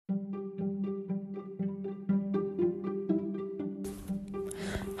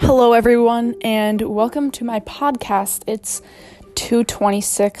Hello, everyone, and welcome to my podcast. It's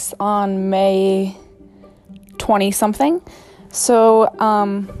 2:26 on May 20-something. So,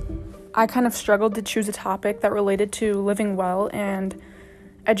 I kind of struggled to choose a topic that related to living well and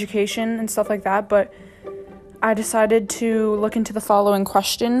education and stuff like that, but I decided to look into the following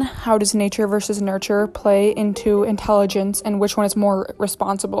question: how does nature versus nurture play into intelligence, and which one is more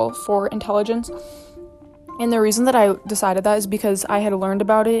responsible for intelligence? And the reason that I decided that is because I had learned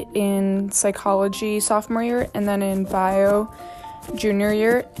about it in psychology sophomore year and then in bio junior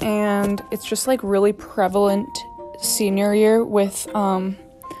year, and it's just like really prevalent senior year with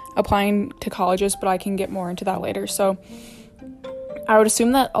applying to colleges, but I can get more into that later. So I would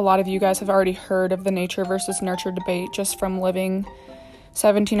assume that a lot of you guys have already heard of the nature versus nurture debate just from living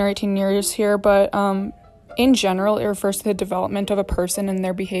 17 or 18 years here, but in general, it refers to the development of a person and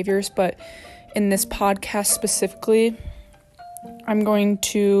their behaviors, but in this podcast specifically, I'm going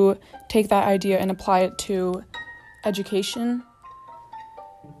to take that idea and apply it to education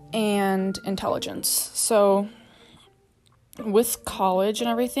and intelligence. So with college and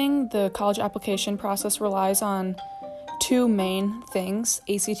everything, the college application process relies on two main things: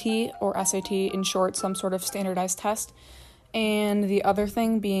 ACT or SAT, in short, some sort of standardized test, and the other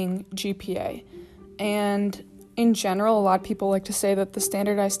thing being GPA. And in general, a lot of people like to say that the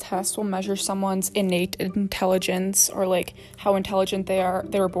standardized test will measure someone's innate intelligence, or like how intelligent they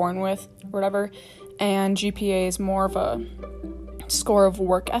were born with, or whatever, and GPA is more of a score of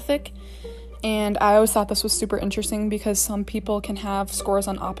work ethic. And I always thought this was super interesting because some people can have scores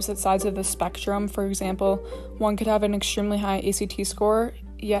on opposite sides of the spectrum. For example, one could have an extremely high ACT score,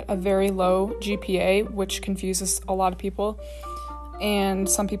 yet a very low GPA, which confuses a lot of people. And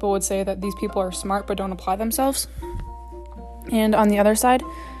some people would say that these people are smart but don't apply themselves. And on the other side,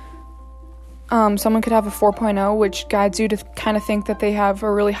 someone could have a 4.0, which guides you to kind of think that they have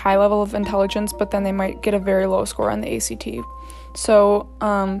a really high level of intelligence, but then they might get a very low score on the ACT. So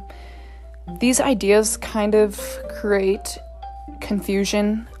these ideas kind of create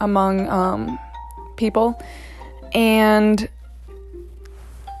confusion among people, and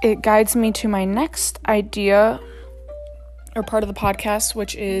it guides me to my next idea, or part of the podcast,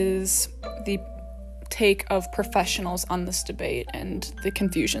 which is the take of professionals on this debate and the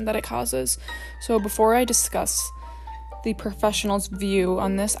confusion that it causes. So before I discuss the professionals' view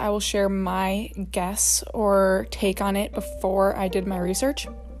on this, I will share my guess or take on it before I did my research.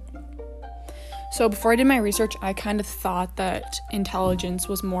 So before I did my research, I kind of thought that intelligence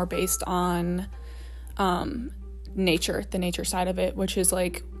was more based on nature, the nature side of it, which is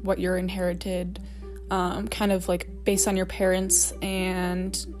like what you're inherited, kind of like based on your parents,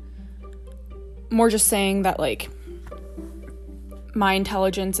 and more just saying that like my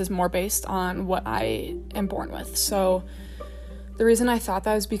intelligence is more based on what I am born with. So the reason I thought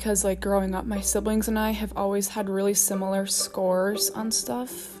that is because like growing up, my siblings and I have always had really similar scores on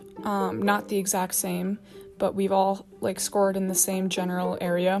stuff. Not the exact same, but we've all like scored in the same general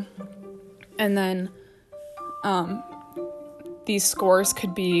area. And then these scores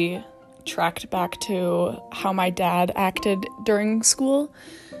could be tracked back to how my dad acted during school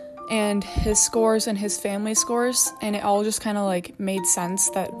and his scores and his family scores, and it all just kind of like made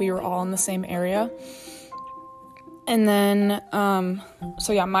sense that we were all in the same area. And then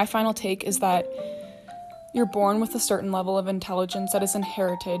my final take is that you're born with a certain level of intelligence that is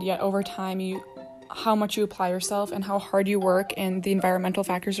inherited, yet over time how much you apply yourself and how hard you work and the environmental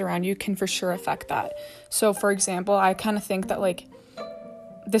factors around you can for sure affect that. So for example, I kind of think that like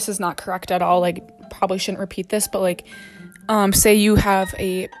this is not correct at all, like probably shouldn't repeat this, but like say you have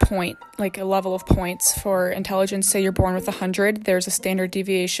a point, like a level of points for intelligence. Say you're born with 100, there's a standard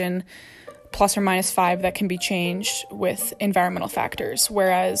deviation plus or minus 5 that can be changed with environmental factors,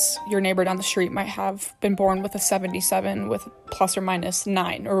 whereas your neighbor down the street might have been born with a 77 with plus or minus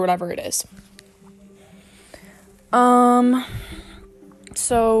 9 or whatever it is.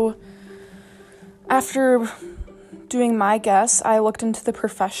 So after doing my guess, I looked into the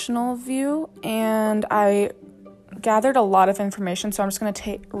professional view and I gathered a lot of information, so I'm just going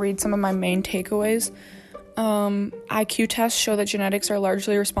to read some of my main takeaways. IQ tests show that genetics are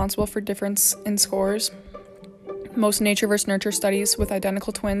largely responsible for difference in scores. Most nature versus nurture studies with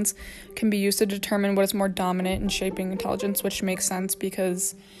identical twins can be used to determine what is more dominant in shaping intelligence, which makes sense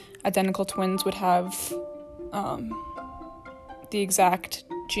because identical twins would have the exact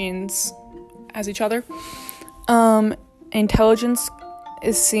genes as each other. Intelligence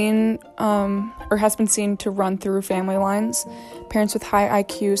is seen or has been seen to run through family lines. Parents with high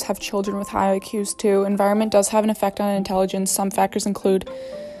IQs have children with high IQs too. Environment does have an effect on intelligence. Some factors include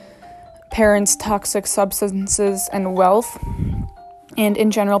parents, toxic substances, and wealth. And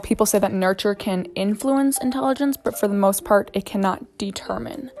in general, people say that nurture can influence intelligence, but for the most part, it cannot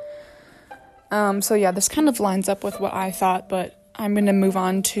determine. So yeah, this kind of lines up with what I thought, but I'm going to move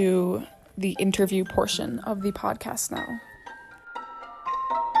on to the interview portion of the podcast now.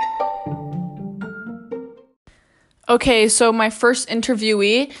 Okay, so my first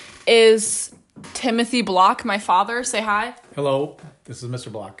interviewee is Timothy Block, my father. Say hi. Hello, this is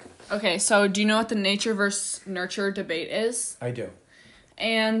Mr. Block. Okay, so do you know what the nature versus nurture debate is? I do.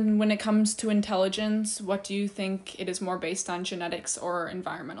 And when it comes to intelligence, what do you think it is more based on, genetics or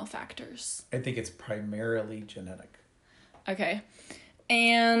environmental factors? I think it's primarily genetic. Okay.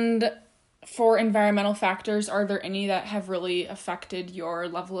 And for environmental factors, are there any that have really affected your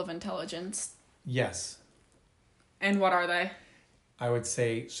level of intelligence? Yes. And what are they? I would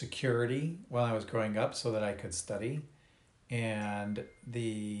say security while I was growing up so that I could study, and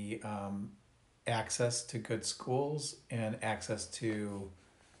the access to good schools and access to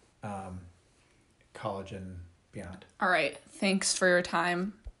college and beyond. All right. Thanks for your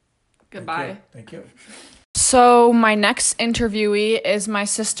time. Goodbye. Thank you. So my next interviewee is my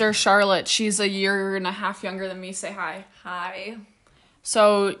sister Charlotte. She's a year and a half younger than me. Say hi. Hi.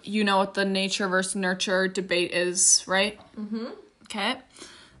 So you know what the nature versus nurture debate is, right? Mm-hmm. Okay.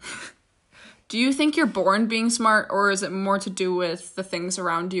 Do you think you're born being smart, or is it more to do with the things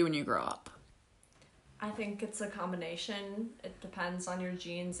around you when you grow up? I think it's a combination. It depends on your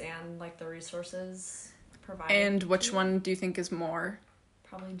genes and like the resources provided. And which one do you think is more?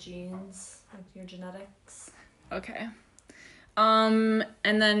 Probably genes, like your genetics. Okay. And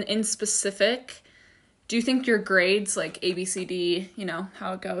then in specific, do you think your grades, like A, B, C, D, you know,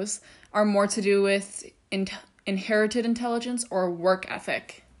 how it goes, are more to do with inherited intelligence or work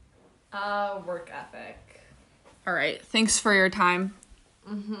ethic? Work ethic. All right. Thanks for your time.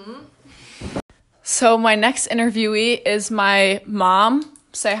 Mm-hmm. So my next interviewee is my mom.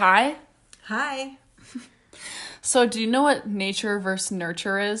 Say hi. Hi. So do you know what nature versus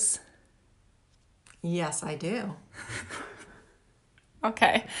nurture is? Yes, I do.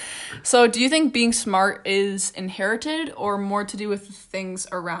 Okay. So do you think being smart is inherited or more to do with the things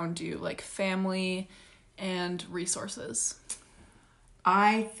around you, like family and resources?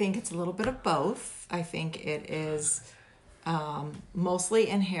 I think it's a little bit of both. I think it is mostly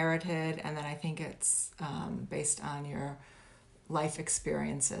inherited, and then I think it's based on your life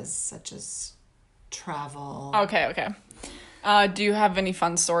experiences, such as travel. Okay. Do you have any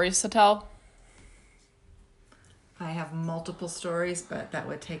fun stories to tell? I have multiple stories, but that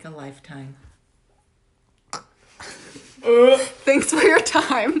would take a lifetime. Thanks for your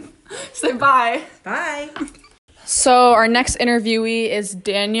time. Say bye. Bye. So our next interviewee is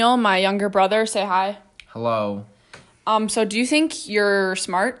Daniel, my younger brother. Say hi. Hello. So do you think you're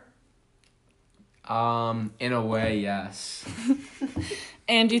smart? In a way, yes.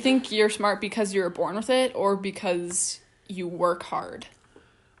 And do you think you're smart because you were born with it or because you work hard?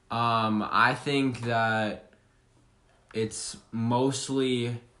 I think that it's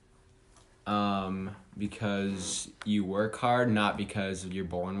mostly because you work hard, not because you're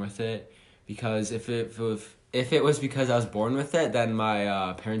born with it. Because if it was because I was born with it, then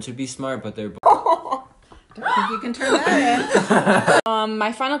my parents would be smart, but they're Don't think you can turn that in.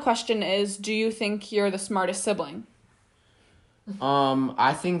 My final question is, do you think you're the smartest sibling?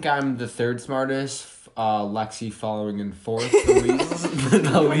 I think I'm the third smartest, Lexi following in fourth,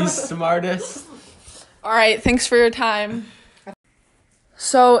 the least smartest. All right, thanks for your time.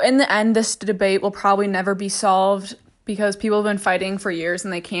 So in the end, this debate will probably never be solved because people have been fighting for years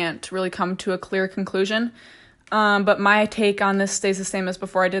and they can't really come to a clear conclusion. But my take on this stays the same as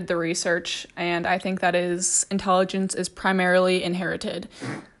before I did the research, and I think that is intelligence is primarily inherited.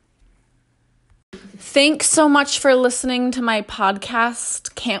 Thanks so much for listening to my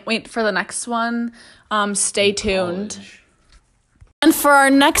podcast. Can't wait for the next one. Stay tuned. College. And for our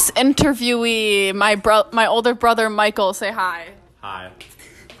next interviewee, my older brother Michael. Say hi. Hi.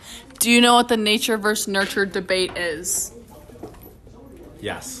 Do you know what the nature versus nurture debate is?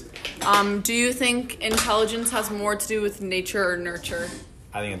 Yes. Do you think intelligence has more to do with nature or nurture?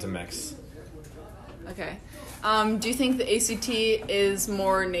 I think it's a mix. Okay. Do you think the ACT is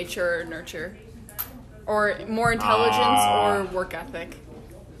more nature or nurture? Or more intelligence or work ethic?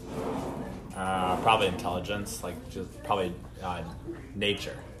 Probably intelligence, like just probably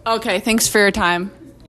nature. Okay, thanks for your time.